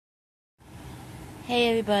Hey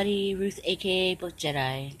everybody, Ruth aka Book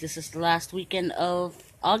Jedi. This is the last weekend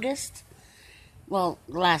of August. Well,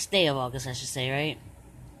 the last day of August, I should say, right?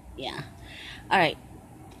 Yeah. Alright,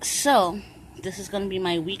 so this is going to be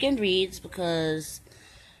my weekend reads because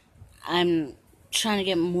I'm trying to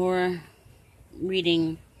get more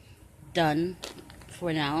reading done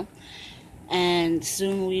for now. And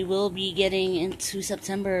soon we will be getting into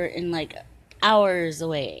September in like hours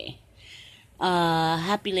away.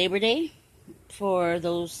 Happy Labor Day for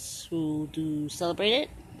those who do celebrate it.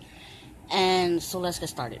 And so let's get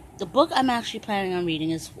started. The book I'm actually planning on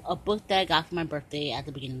reading is a book that I got for my birthday at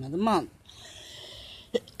the beginning of the month.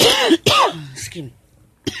 Excuse me.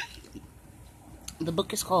 The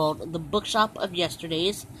book is called The Bookshop of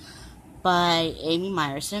Yesterdays by Amy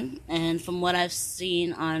Myerson. And from what I've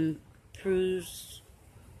seen on Pruse,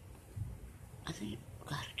 I think,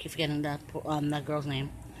 God, I keep forgetting that girl's name.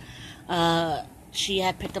 She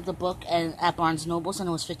had picked up the book at Barnes & Noble and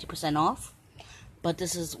it was 50% off. But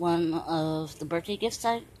this is one of the birthday gifts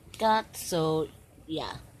I got. So,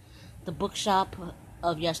 yeah. The Bookshop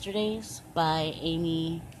of Yesterdays by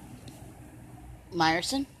Amy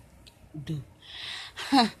Myerson.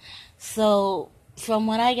 So, from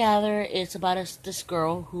what I gather, it's about this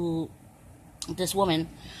woman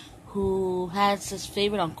who has this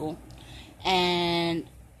favorite uncle. And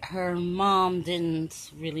her mom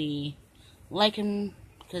didn't really like him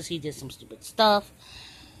because he did some stupid stuff.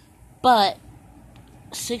 But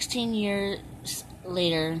 16 years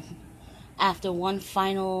later, after one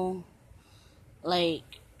final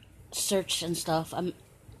search and stuff,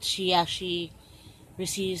 she actually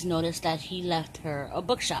receives notice that he left her a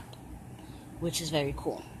bookshop, which is very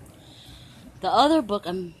cool. The other book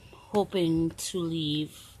I'm hoping to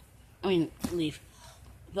leave. The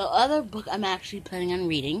other book I'm actually planning on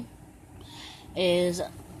reading is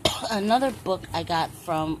another book I got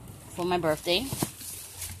for my birthday,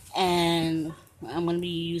 and I'm going to be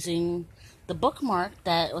using the bookmark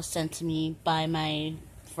that was sent to me by my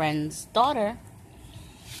friend's daughter.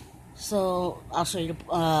 So I'll show you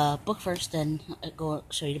the book first, then I'll go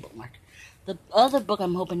show you the bookmark. The other book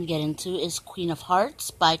I'm hoping to get into is Queen of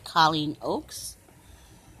Hearts by Colleen Oakes.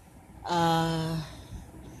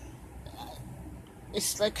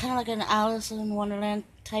 It's kind of like an Alice in Wonderland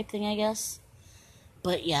type thing, I guess.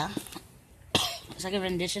 But yeah, it's like a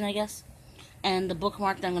rendition, I guess. And the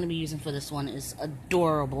bookmark that I'm going to be using for this one is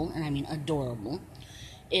adorable, and I mean adorable.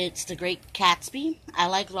 It's The Great Gatsby. I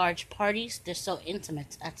like large parties. They're so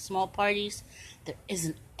intimate. At small parties, there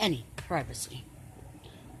isn't any privacy.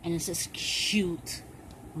 And it's this cute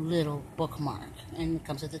little bookmark. And it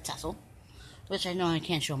comes with a tassel, which I know I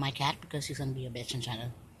can't show my cat because he's going to be a bitch and try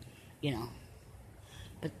to,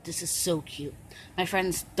 But this is so cute. My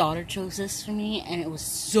friend's daughter chose this for me, and it was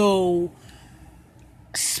so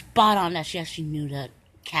spot on that she actually knew that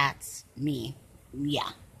cat's me.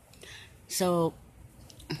 Yeah. So,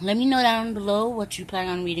 let me know down below what you plan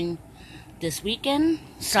on reading this weekend.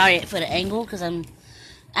 Sorry for the angle, because I'm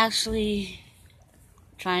actually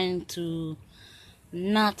trying to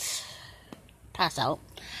not pass out.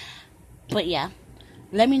 But yeah,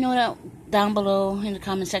 let me know down below in the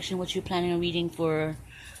comment section what you're planning on reading for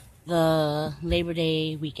the Labor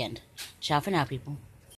Day weekend. Ciao for now, people.